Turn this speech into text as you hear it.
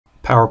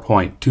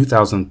PowerPoint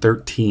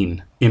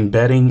 2013,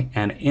 Embedding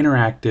an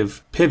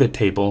Interactive Pivot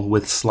Table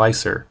with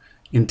Slicer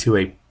into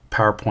a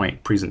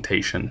PowerPoint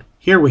presentation.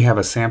 Here we have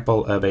a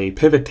sample of a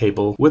pivot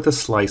table with a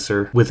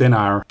slicer within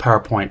our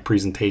PowerPoint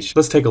presentation.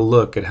 Let's take a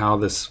look at how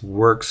this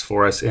works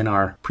for us in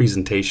our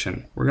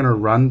presentation. We're going to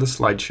run the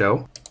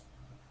slideshow.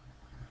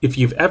 If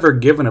you've ever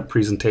given a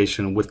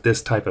presentation with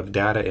this type of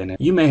data in it,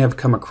 you may have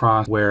come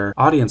across where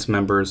audience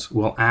members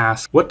will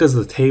ask, what does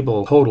the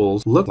table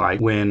totals look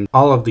like when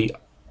all of the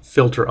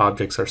filter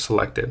objects are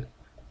selected?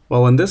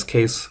 Well, in this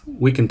case,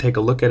 we can take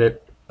a look at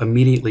it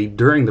immediately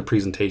during the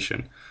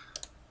presentation.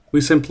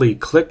 We simply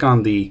click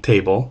on the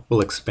table.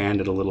 We'll expand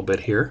it a little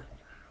bit here.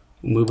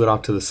 Move it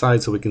off to the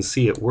side so we can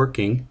see it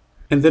working.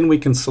 And then we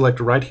can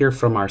select right here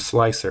from our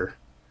slicer.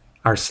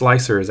 Our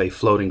slicer is a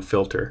floating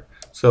filter.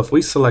 So if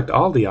we select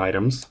all the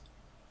items,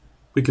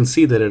 we can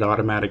see that it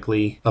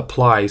automatically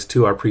applies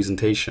to our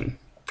presentation.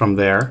 From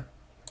there,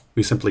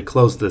 we simply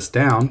close this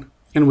down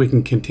and we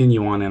can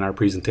continue on in our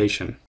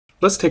presentation.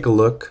 Let's take a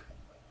look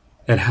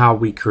at how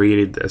we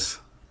created this.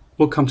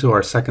 We'll come to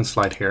our second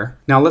slide here.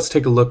 Now let's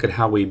take a look at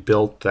how we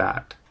built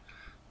that.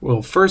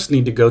 We'll first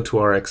need to go to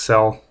our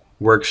Excel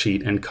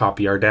worksheet and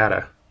copy our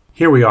data.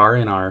 Here we are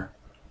in our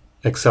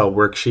Excel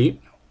worksheet.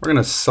 We're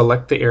going to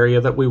select the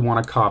area that we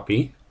want to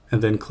copy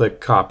and then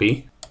click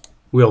copy.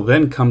 We'll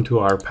then come to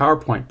our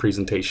PowerPoint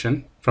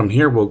presentation. From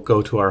here we'll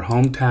go to our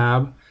Home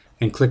tab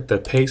and click the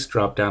Paste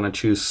drop down and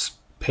choose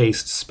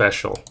Paste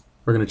Special.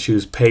 We're going to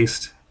choose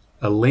Paste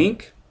a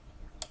Link,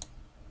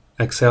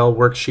 Excel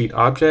Worksheet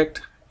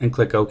Object, and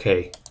click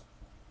OK.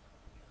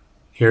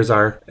 Here's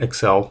our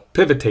Excel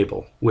pivot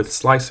table with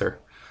slicer.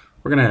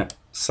 We're going to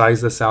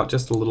size this out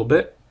just a little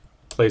bit,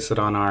 place it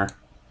on our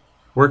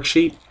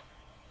worksheet.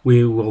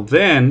 We will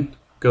then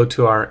go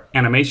to our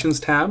Animations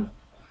tab,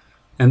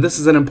 and this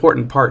is an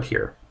important part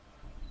here.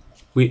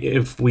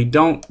 If we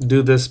don't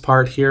do this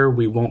part here,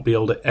 we won't be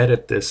able to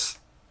edit this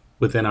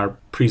within our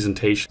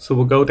presentation. So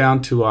we'll go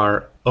down to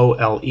our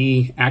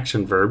OLE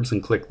action verbs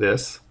and click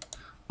this.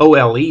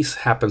 OLE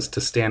happens to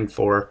stand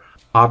for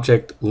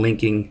Object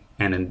Linking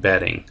and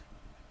Embedding.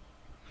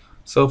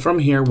 So from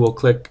here we'll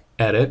click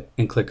Edit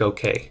and click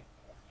OK.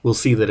 We'll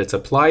see that it's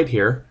applied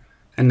here,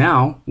 and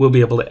now we'll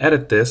be able to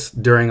edit this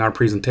during our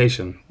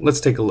presentation. Let's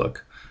take a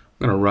look.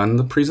 I'm going to run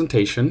the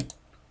presentation.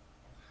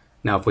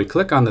 Now if we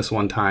click on this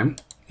one time,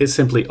 it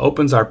simply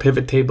opens our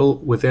pivot table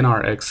within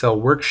our Excel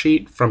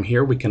worksheet. From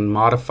here we can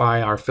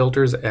modify our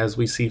filters as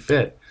we see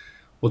fit.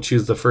 We'll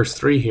choose the first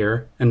three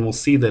here and we'll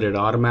see that it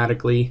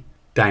automatically,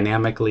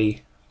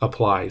 dynamically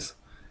applies.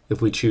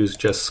 If we choose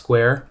just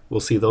square, we'll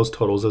see those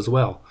totals as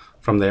well.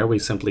 From there we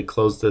simply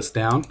close this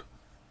down.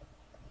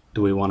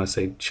 Do we want to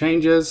say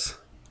changes?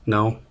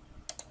 No.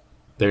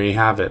 There you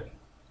have it.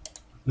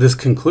 This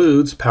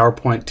concludes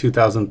PowerPoint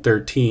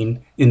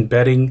 2013,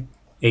 Embedding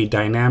a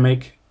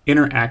Dynamic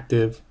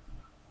Interactive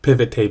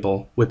Pivot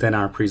Table within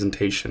our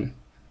presentation.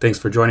 Thanks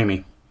for joining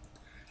me.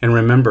 And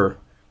remember,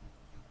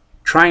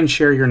 try and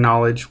share your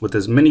knowledge with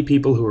as many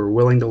people who are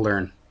willing to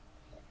learn.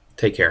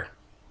 Take care.